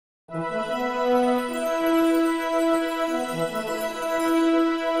Are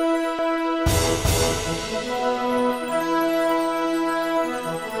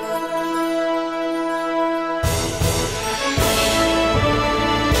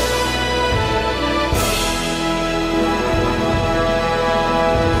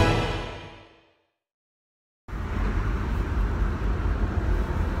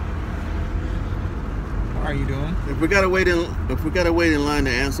you doing? If we gotta wait in line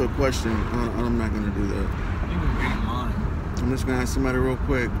to answer a question, I'm not gonna do that. I think we're waiting in line. I'm just gonna ask somebody real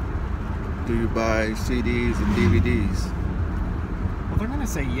quick. Do you buy CDs and DVDs? Well, they're gonna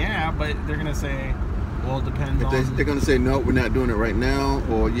say yeah, but they're gonna say, well, it depends on. They're gonna say no, we're not doing it right now,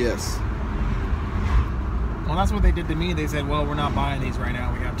 or yes. Well, that's what they did to me. They said, well, we're not buying these right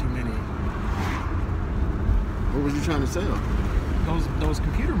now. We got too many. What was you trying to sell? Those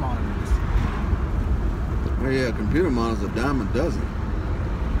computer monitors. Oh yeah, computer monitors a dime a dozen.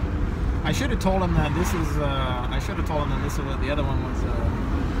 I should have told him that this is. I should have told him that this is the other one was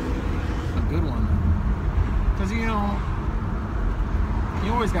a good one. Because you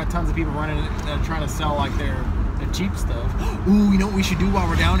always got tons of people running trying to sell like their cheap stuff. Ooh, you know what we should do while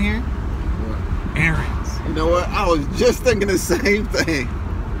we're down here? What? Errands. You know what? I was just thinking the same thing.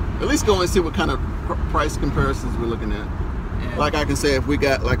 At least go and see what kind of price comparisons we're looking at. Yeah. Like I can say if we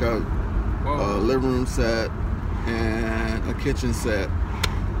got like a living room set and a kitchen set,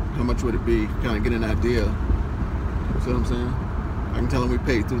 how much would it be? Kind of get an idea. See what I'm saying? I can tell them we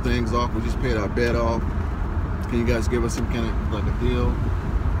paid 2 things off. We just paid our bed off. Can you guys give us some kind of like a deal?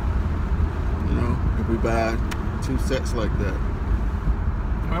 You know, if we buy 2 sets like that.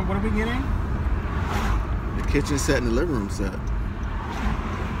 What are we getting? The kitchen set and the living room set.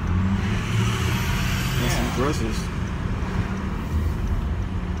 And some dresses.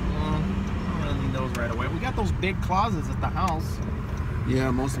 Those right away. We got those big closets at the house. Yeah,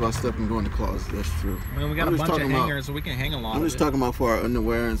 most of our stuff can go in the closet. That's true. I mean, we got a bunch of hangers, so we can hang a lot. I'm just talking about for our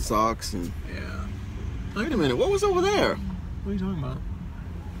underwear and socks and. Yeah. Wait a minute. What was over there? What are you talking about?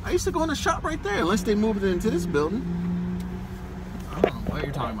 I used to go in the shop right there, unless they moved it into this building. I don't know what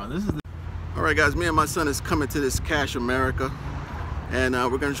you're talking about. This is. All right, guys. Me and my son is coming to this Cash America, and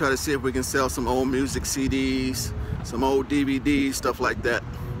we're gonna try to see if we can sell some old music CDs, some old DVDs, stuff like that.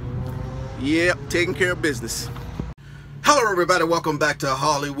 Yep, taking care of business. Hello everybody, welcome back to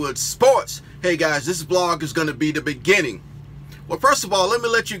Hollywood Sports. Hey guys, this vlog is going to be the beginning. Well, first of all, let me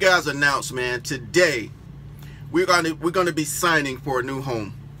let you guys announce, man, today we're going to be signing for a new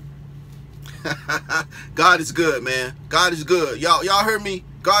home. God is good, man. God is good. Y'all heard me?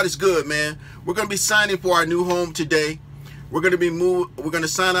 God is good, man. We're going to be signing for our new home today. We're going to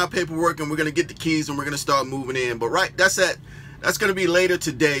sign our paperwork and we're going to get the keys and we're going to start moving in. But that's going to be later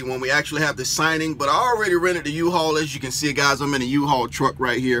today when we actually have the signing. But I already rented the Uhaul. As you can see, guys, I'm in a Uhaul truck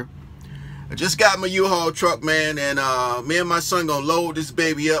right here. I just got my Uhaul truck, man. And me and my son going to load this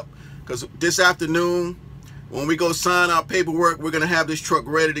baby up. Because this afternoon, when we go sign our paperwork, we're going to have this truck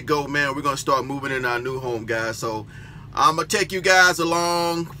ready to go, man. We're going to start moving in our new home, guys. So I'm going to take you guys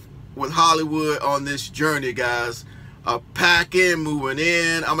along with Hollywood on this journey, guys. Packing, moving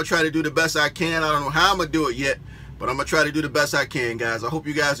in. I'm going to try to do the best I can. I don't know how I'm going to do it yet. But I'm going to try to do the best I can, guys. I hope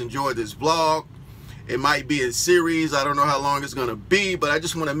you guys enjoyed this vlog. It might be a series. I don't know how long it's going to be. But I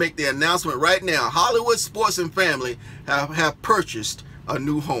just want to make the announcement right now. Hollywood Sports and Family have purchased a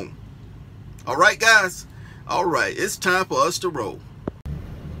new home. All right, guys? All right. It's time for us to roll.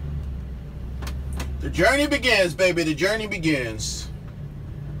 The journey begins, baby. The journey begins.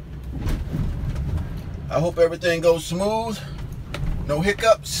 I hope everything goes smooth. No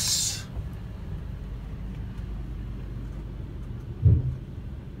hiccups.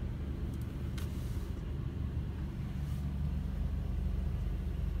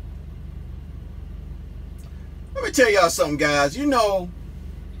 Let me tell y'all something, guys. You know,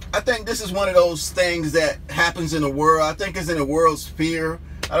 I think this is one of those things that happens in the world. I think it's in the world's fear.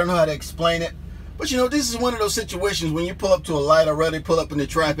 I don't know how to explain it. But, you know, this is one of those situations when you pull up to a light or rather pull up in the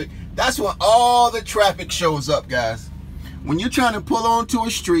traffic. That's when all the traffic shows up, guys. When you're trying to pull onto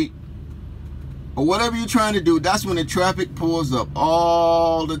a street or whatever you're trying to do, that's when the traffic pulls up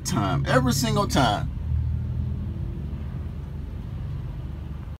all the time. Every single time.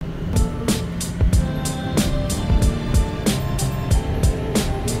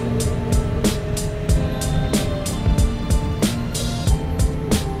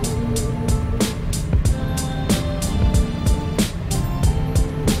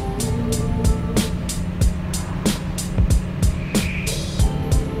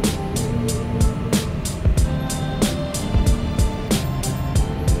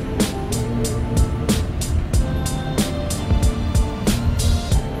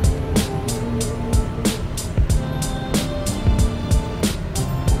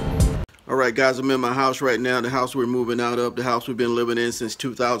 right, guys, I'm in my house right now. The house we're moving out of, the house we've been living in since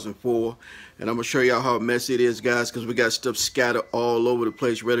 2004. And I'm gonna show y'all how messy it is, guys, because we got stuff scattered all over the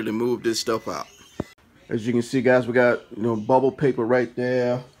place, ready to move this stuff out. As you can see, guys, we got, you know, bubble paper right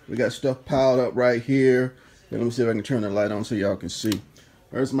there. We got stuff piled up right here. And let me see if I can turn the light on so y'all can see.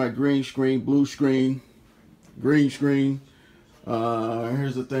 There's my green screen, blue screen, green screen.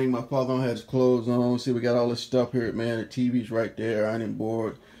 Here's the thing, my father had his clothes on. See, we got all this stuff here, man. The TV's right there, ironing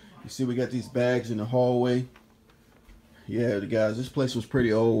board. You see, we got these bags in the hallway. Yeah, guys, this place was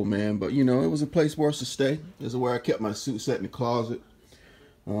pretty old, man. But, you know, it was a place for us to stay. This is where I kept my suit set in the closet.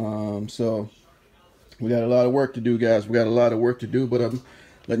 So, we got a lot of work to do, guys. We got a lot of work to do, but I'm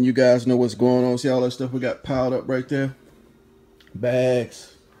letting you guys know what's going on. See all that stuff we got piled up right there?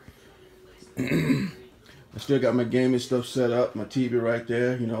 Bags. I still got my gaming stuff set up, my TV right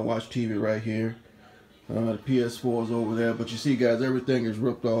there. You know, I watch TV right here. The PS4 is over there. But you see, guys, everything is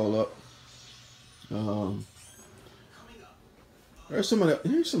ripped all up. Here's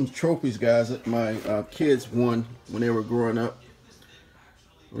some trophies, guys, that my kids won when they were growing up.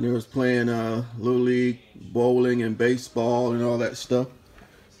 When they was playing Little League, bowling, and baseball, and all that stuff.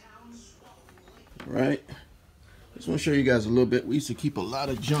 Right? Just want to show you guys a little bit. We used to keep a lot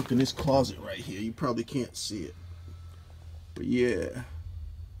of junk in this closet right here. You probably can't see it. But yeah.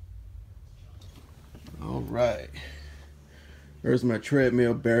 Alright. There's my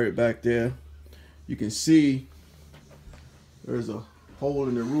treadmill buried back there. You can see there's a hole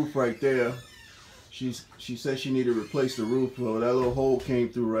in the roof right there. She said she needed to replace the roof. So that little hole came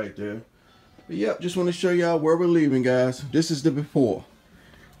through right there. But yep, just want to show y'all where we're leaving, guys. This is the before.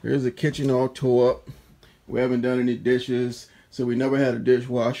 Here's the kitchen all tore up. We haven't done any dishes, so we never had a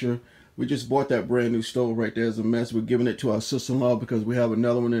dishwasher. We just bought that brand new stove right there. It's a mess. We're giving it to our sister-in-law because we have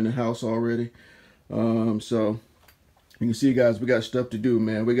another one in the house already. So you can see, guys, we got stuff to do,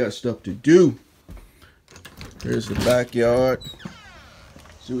 man. We got stuff to do. Here's the backyard.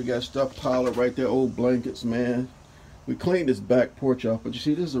 See, we got stuff piled up right there. Old blankets, man. We cleaned this back porch off, but you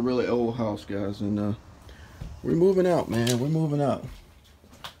see, this is a really old house, guys, and we're moving out, man. We're moving out.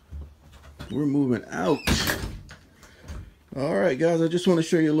 We're moving out. All right, guys, I just want to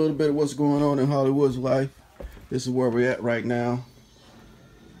show you a little bit of what's going on in Hollywood's life. This is where we're at right now,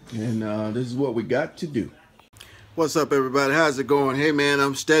 and this is what we got to do. What's up, everybody? How's it going? Hey, man,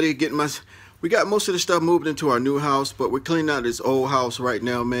 I'm steady getting my... We got most of the stuff moved into our new house, but we're cleaning out this old house right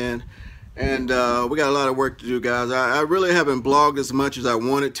now, man. And we got a lot of work to do, guys. I really haven't blogged as much as I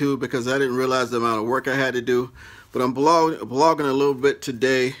wanted to because I didn't realize the amount of work I had to do. But I'm blogging a little bit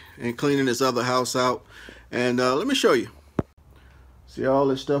today and cleaning this other house out. And let me show you. See all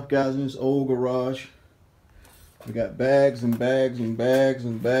this stuff, guys, in this old garage. We got bags and bags and bags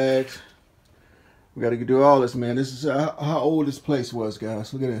and bags. We got to do all this, man. This is how old this place was,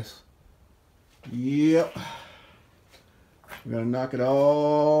 guys. Look at this. Yep. We got to knock it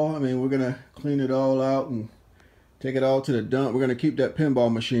all. I mean, we're going to clean it all out and take it all to the dump. We're going to keep that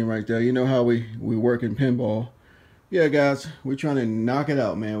pinball machine right there. You know how we work in pinball. Yeah, guys, we're trying to knock it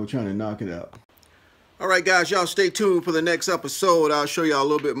out, man. We're trying to knock it out. All right, guys, y'all stay tuned for the next episode. I'll show y'all a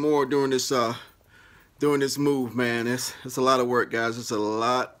little bit more during this move, man. It's a lot of work, guys. It's a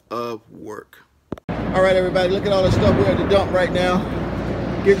lot of work. All right, everybody, look at all the stuff we're at the dump right now.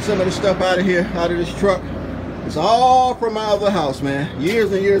 Getting some of the stuff out of here, out of this truck. It's all from my other house, man.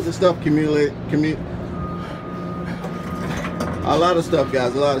 Years and years of stuff accumulated. A lot of stuff,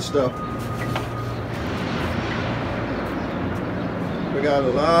 guys, a lot of stuff. We got a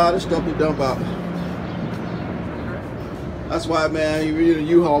lot of stuff to dump out. That's why, man, you're in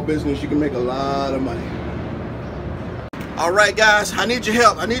the U-Haul business, you can make a lot of money. All right, guys, I need your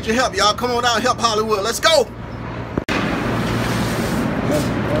help. I need your help. Y'all come on out and help Hollywood. Let's go.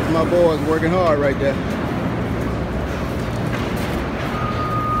 That's my boys working hard right there.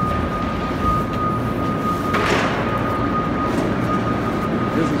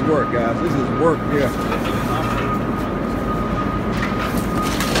 This is work, guys. This is work, yeah.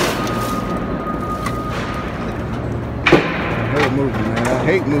 Moving, man. I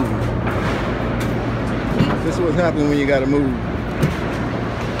hate moving. This is what's happening when you gotta move.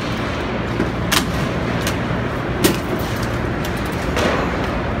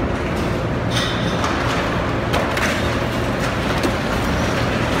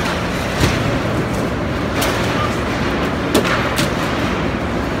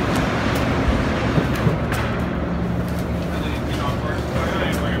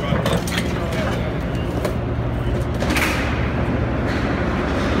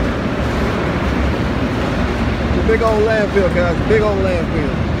 Big old landfill, guys. Big old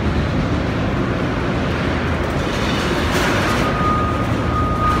landfill.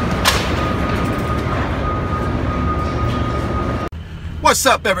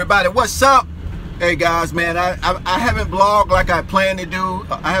 What's up, everybody? What's up? Hey guys, man, I haven't vlogged like I planned to do.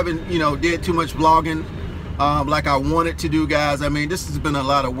 I haven't, you know, did too much vlogging like I wanted to do, guys. I mean, this has been a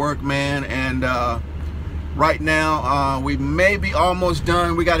lot of work, man, and right now we may be almost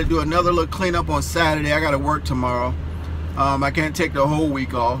done. We got to do another little cleanup on Saturday. I got to work tomorrow. I can't take the whole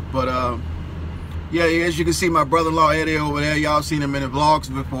week off, but yeah, as you can see, my brother-in-law Eddie over there, y'all seen him in the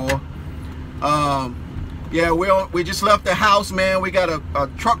vlogs before. Yeah, we just left the house, man. We got a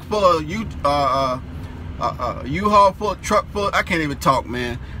truck full of Uhaul full, truck full. I can't even talk,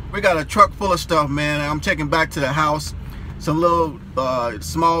 man. We got a truck full of stuff, man. I'm taking back to the house some little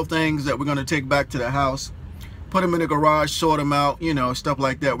small things that we're gonna take back to the house, put them in the garage, sort them out, you know, stuff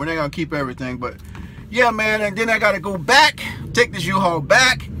like that. We're not gonna keep everything, but yeah, man. And then I gotta go back, take this U-Haul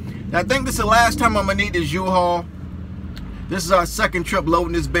back. And I think this is the last time I'm gonna need this U-Haul. This is our second trip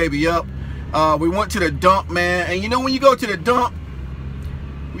loading this baby up. We went to the dump, man, and you know when you go to the dump,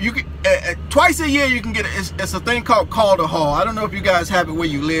 you can twice a year you can get it's a thing called call to haul. I don't know if you guys have it where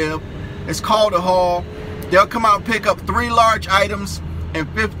you live. It's called to haul. They'll come out and pick up 3 large items and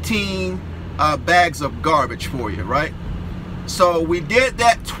 15 bags of garbage for you, right? So we did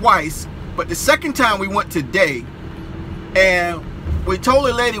that twice, but the second time we went today, and we told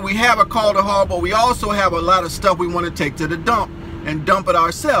the lady we have a call to haul, but we also have a lot of stuff we want to take to the dump and dump it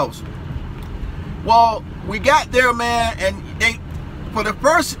ourselves. Well, we got there, man, and they, for the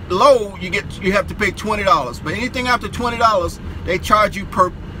first load, you have to pay $20. But anything after $20, they charge you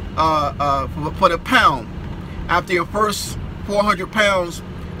per for the pound. After your first 400 pounds,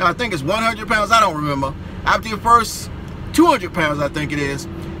 now I think it's 100 pounds, I don't remember. After your first 200 pounds, I think it is,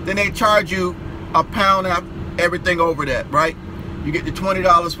 then they charge you a pound of everything over that, right? You get the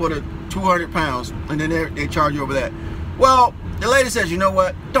 $20 for the 200 pounds, and then they charge you over that. Well, the lady says, you know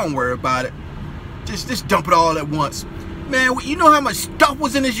what? Don't worry about it. Just dump it all at once. Man, you know how much stuff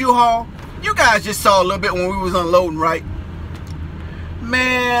was in this U-Haul? You guys just saw a little bit when we was unloading, right?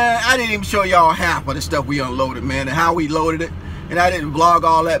 Man, I didn't even show y'all half of the stuff we unloaded, man, and how we loaded it. And I didn't vlog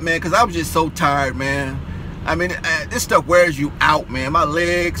all that, man, because I was just so tired, man. I mean, this stuff wears you out, man. My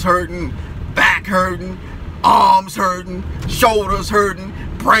legs hurting, back hurting, arms hurting, shoulders hurting,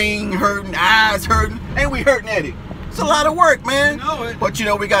 brain hurting, eyes hurting, and we hurting Eddie. It's a lot of work, man. You know it. But you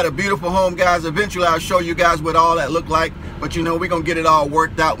know, we got a beautiful home, guys. Eventually I'll show you guys what all that look like. But you know, we're gonna get it all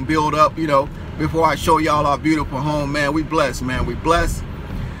worked out and build up, you know, before I show y'all our beautiful home, man. We blessed, man. We blessed.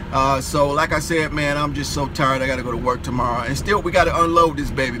 So like I said, man, I'm just so tired. I gotta go to work tomorrow. And still we gotta unload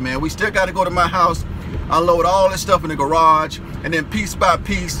this baby, man. We still gotta go to my house, unload all this stuff in the garage, and then piece by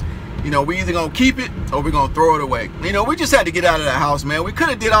piece, you know, we either gonna keep it or we're gonna throw it away. You know, we just had to get out of the house, man. We could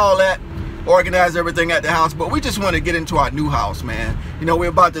have did all that, organize everything at the house, but we just want to get into our new house, man. You know, we're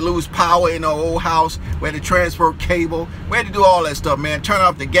about to lose power in our old house. We had to transfer cable. We had to do all that stuff, man. Turn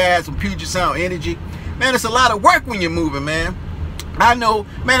off the gas from Puget Sound Energy. Man, it's a lot of work when you're moving, man. I know,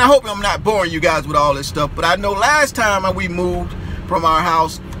 man, I hope I'm not boring you guys with all this stuff, but I know last time we moved from our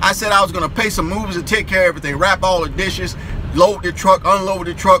house, I said I was going to pay some movers to take care of everything, wrap all the dishes, load the truck, unload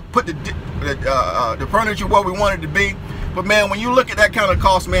the truck, put the furniture where we wanted to be. But man, when you look at that kind of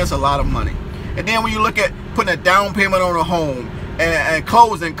cost, man, it's a lot of money. And then when you look at putting a down payment on a home and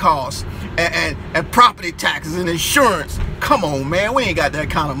closing costs and property taxes and insurance, come on, man, we ain't got that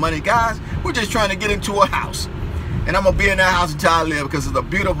kind of money, guys. We're just trying to get into a house. And I'm gonna be in that house until I live, because it's a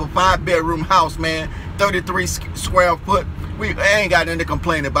beautiful 5-bedroom house, man, 33 square foot. We ain't got nothing to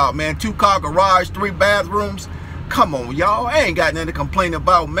complain about, man. 2-car garage, 3 bathrooms. Come on, y'all, I ain't got nothing to complain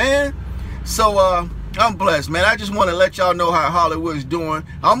about, man. So I'm blessed, man. I just want to let y'all know how Hollywood's doing.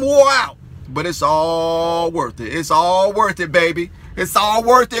 I'm wore out, but it's all worth it. It's all worth it, baby. It's all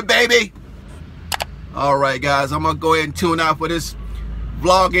worth it, baby. All right, guys, I'm going to go ahead and tune out for this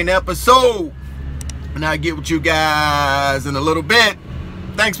vlogging episode. And I'll get with you guys in a little bit.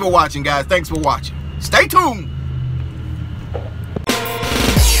 Thanks for watching, guys. Thanks for watching. Stay tuned.